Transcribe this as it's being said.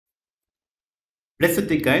Blessed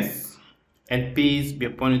day, guys, and peace be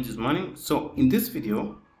upon you this morning. So in this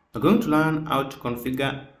video we're going to learn how to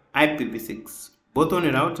configure IPv6 both on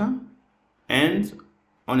a router and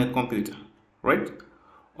on a computer, right?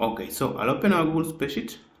 Okay, so I'll open our Google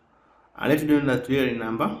spreadsheet. I'll let you know that we are in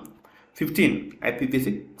number 15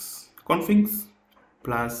 IPv6 configs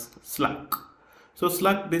plus SLAAC. So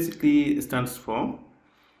SLAAC basically stands for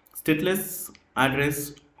Stateless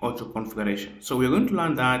Address Autoconfiguration. So we're going to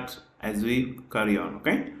learn that as we carry on.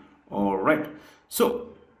 Okay, all right.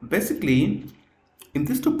 So basically in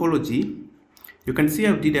this topology you can see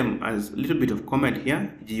I've did them as a little bit of comment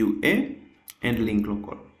here, GUA and link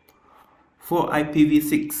local. For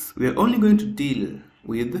IPv6 we are only going to deal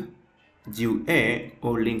with GUA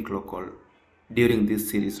or link local during this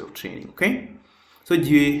series of training. Okay, so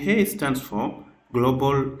GUA stands for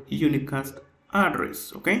Global Unicast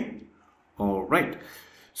Address. Okay, all right.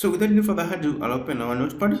 So without any further ado, I'll open our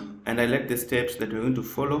notepad and I let the steps that we're going to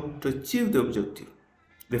follow to achieve the objective.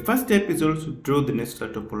 The first step is also draw the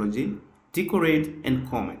necessary topology, decorate and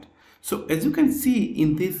comment. So as you can see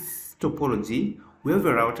in this topology, we have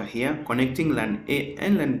a router here connecting LAN A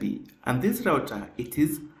and LAN B, and this router, it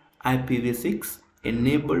is IPv6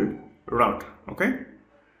 enabled router. Okay,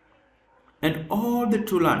 and all the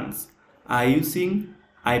two LANs are using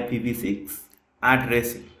IPv6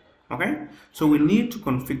 addressing. Okay, so we need to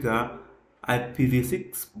configure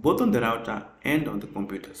IPv6 both on the router and on the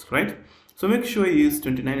computers, right? So make sure you use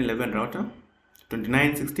 2911 router,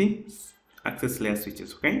 2960 access layer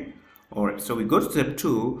switches. Okay, all right. So we go to step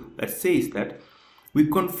 2 that says that we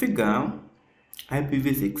configure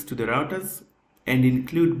IPv6 to the routers and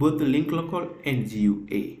include both the link local and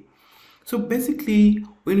GUA. So basically,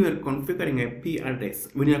 when you are configuring IP address,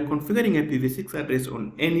 when you are configuring IPv6 address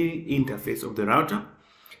on any interface of the router,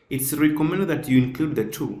 it's recommended that you include the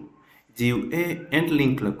two, GUA and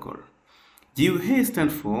link local. GUA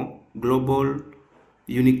stands for Global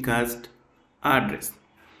Unicast Address.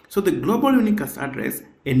 So the Global Unicast Address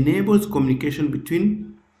enables communication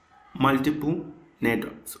between multiple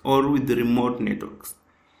networks or with the remote networks.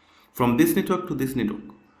 From this network to this network,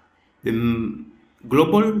 the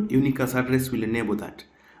Global Unicast Address will enable that.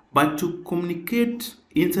 But to communicate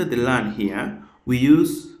inside the LAN here, we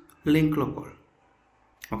use link local.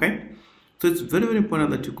 Okay, so it's very, very important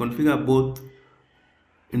that you configure both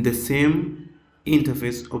in the same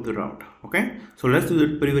interface of the router. Okay, so let's do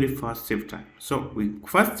it very, very fast, save time. So we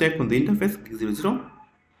first check on the interface gig 00.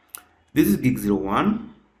 This is gig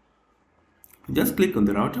 01. Just click on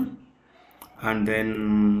the router and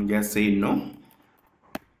then just say no.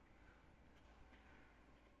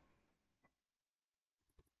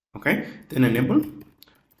 Okay, then enable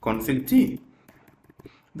config T,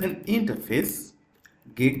 then interface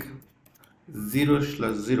gig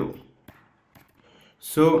 0/0.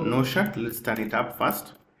 So no shut, let's turn it up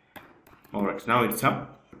first. All right, now it's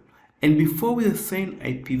up. And before we assign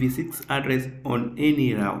IPv6 address on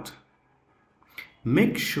any route,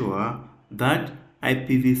 make sure that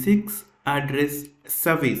IPv6 address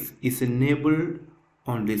service is enabled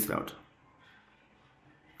on this router.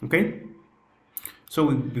 Okay,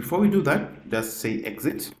 so before we do that, just say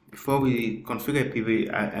exit. Before we configure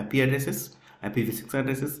IP addresses, IPv6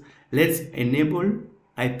 addresses, let's enable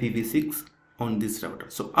IPv6 on this router.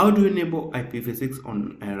 So how do you enable IPv6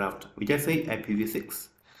 on a router? We just say IPv6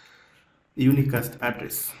 unicast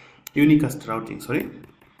address, unicast routing, sorry,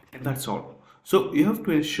 and that's all. So you have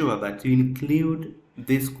to ensure that you include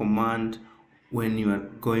this command when you are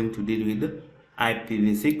going to deal with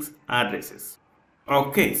IPv6 addresses.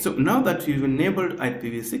 Okay, so now that you've enabled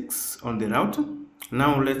IPv6 on the router,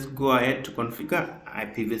 now let's go ahead to configure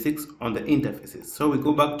IPv6 on the interfaces. So we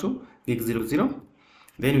go back to gig 00,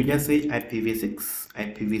 then we just say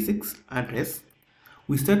IPv6 address.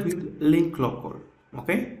 We start with link local.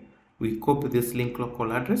 Okay, we copy this link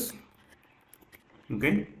local address.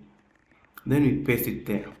 Okay, then we paste it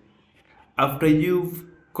there. After you've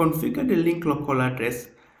configured the link local address,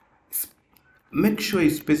 make sure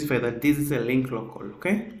you specify that this is a link local.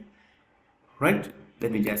 Okay, right,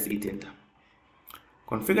 then we just hit enter.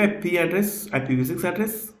 Configure IP address, IPv6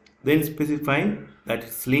 address, then specify that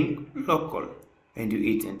it's link local and you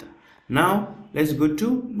hit enter. Now let's go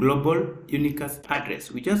to global unicast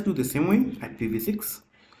address. We just do the same way, IPv6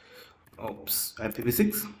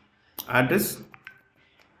 address.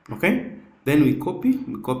 Okay, then we copy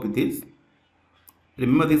this.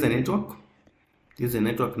 Remember, this is a network. This is a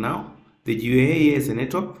network now. The GUA here is a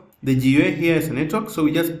network. The GUA here is a network. So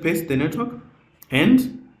we just paste the network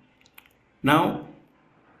and now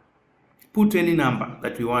put any number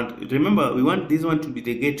that we want. Remember, we want this one to be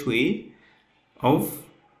the gateway of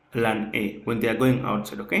LAN A when they are going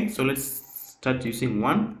outside. Okay, so let's start using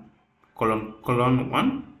 1 colon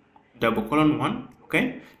 1 double colon 1.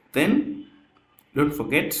 Okay, then don't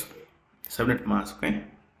forget subnet mask. Okay,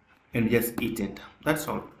 and just hit enter. That's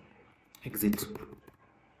all. Exit.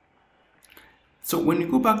 So when you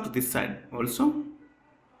go back to this side also,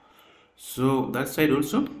 so that side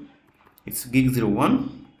also, it's gig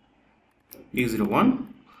 01,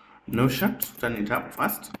 no shut, turn it up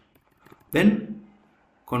first, then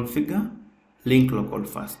configure link local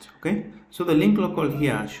first. Okay, so the link local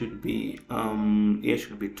here should be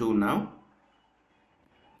 2 now.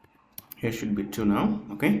 Here should be 2 now.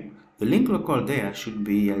 Okay, the link local there should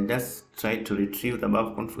be, I'll just try to retrieve the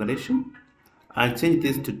above configuration and change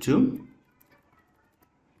this to 2.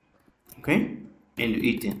 Okay, and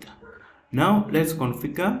you hit enter. Now let's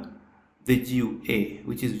configure the GUA,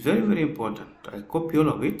 which is very, very important. I copy all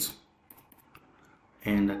of it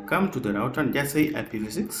and I come to the router and just say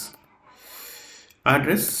IPv6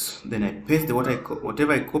 address, then I paste the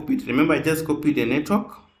whatever I copied. Remember, I just copied the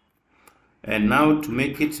network, and now to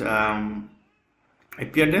make it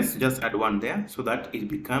IP address, just add 1 there so that it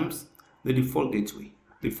becomes the default gateway,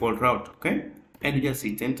 default route. Okay, and you just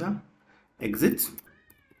hit enter, exit,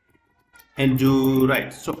 and do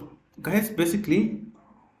right. So guys, basically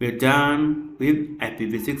we're done with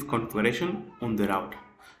IPv6 configuration on the router.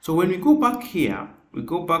 So when we go back here, we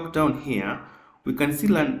go back down here, we can see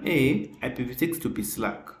LAN A IPv6 to be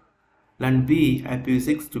SLAAC, LAN B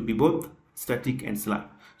IPv6 to be both static and SLAAC.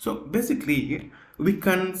 So basically we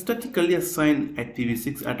can statically assign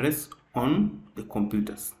IPv6 address on the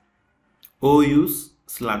computers or use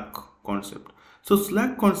SLAAC concept. So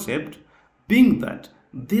SLAAC concept being that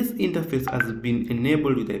this interface has been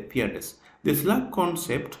enabled with IP address, the SLAAC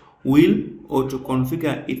concept will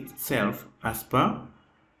auto-configure itself as per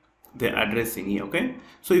the addressing here. Okay,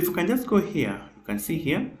 so if you can just go here, you can see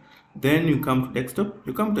here, then you come to desktop,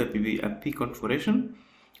 you come to IP configuration,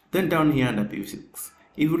 then down here under IPv6,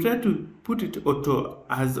 if you try to put it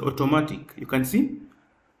as automatic, you can see,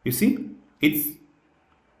 you see it's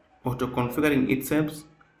auto configuring itself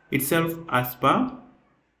as per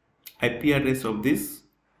IP address of this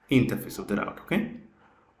interface of the route. Okay,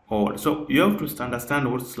 or so you have to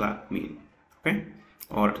understand what SLAAC means. Okay,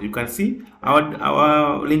 or you can see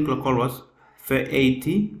our link local was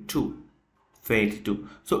FAIR82.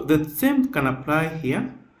 So the same can apply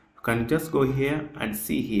here. You can just go here and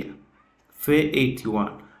see here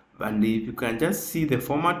FAIR81, and if you can just see the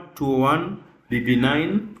format 201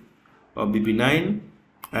 BB9 or BB9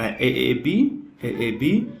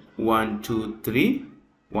 AAB 123,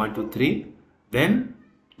 then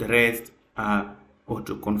the rest are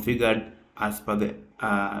auto configured as per the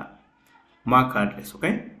MAC address.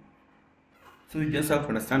 Okay, so you just have to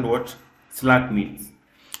understand what SLAAC means.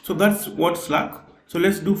 So that's what SLAAC. So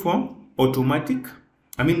let's do for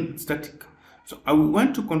static. So I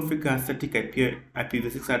want to configure static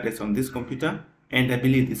IPv6 address on this computer, and I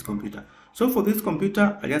believe this computer. So for this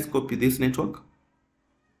computer, I just copy this network.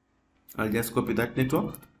 I'll just copy that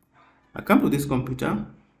network. I come to this computer,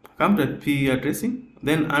 come to IP addressing,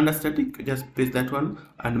 then under static, just paste that one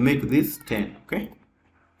and make this 10. Okay,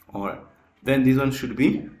 alright. Then this one should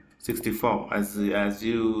be 64 as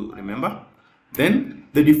you remember. Then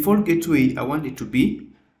the default gateway, I want it to be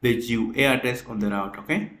the GUA address on the route.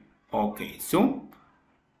 Okay, so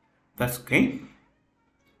that's okay.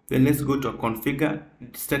 Then let's go to configure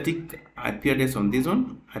static IP address on this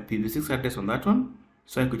one, IPv6 address on that one.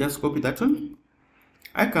 So I could just copy that one.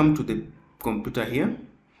 I come to the computer here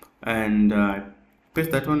and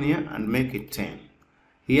paste that one here and make it 10.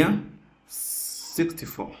 Here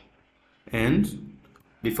 64, and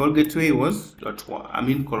default gateway was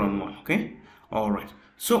colon 1. Okay, all right.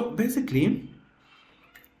 So basically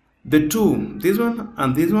the two, this one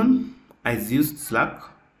and this one, I used SLAAC,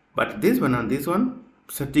 but this one and this one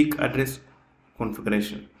static address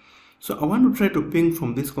configuration. So I want to try to ping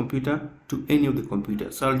from this computer to any of the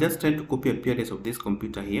computers. So I'll just try to copy IP address of this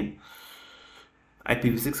computer here,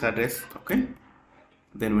 IPv6 address. Okay,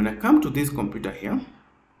 then when I come to this computer here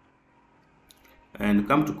and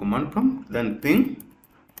come to command prompt, then ping,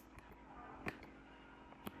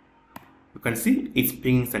 you can see it's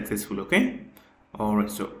pinging successful. Okay, all right.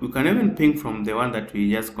 So we can even ping from the one that we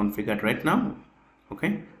just configured right now. Okay,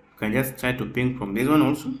 you can just try to ping from this one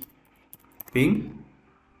also. Ping.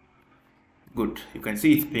 Good, you can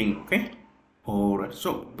see it's pinging. Okay, all right.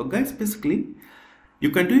 So but guys, basically you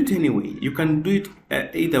can do it anyway. You can do it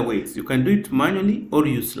either ways. You can do it manually or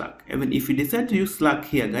use SLAAC. Even if you decide to use SLAAC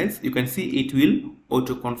here, guys, you can see it will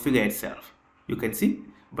auto configure itself. You can see,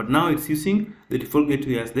 but now it's using the default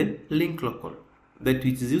gateway as the link local, that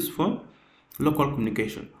which is used for local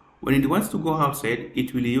communication. When it wants to go outside,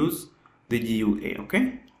 it will use the GUA.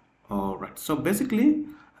 Okay, all right. So basically,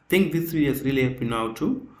 I think this video has really helped you now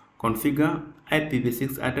to configure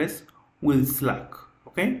IPv6 address with SLAAC.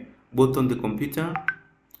 Okay, both on the computer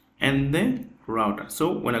and the router.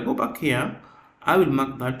 So when I go back here, I will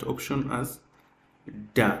mark that option as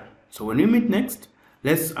done. So when we meet next,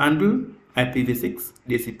 let's undo IPv6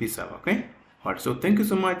 DHCP server. Okay, all right. So thank you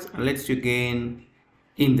so much, and let's see you again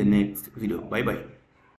in the next video. Bye bye.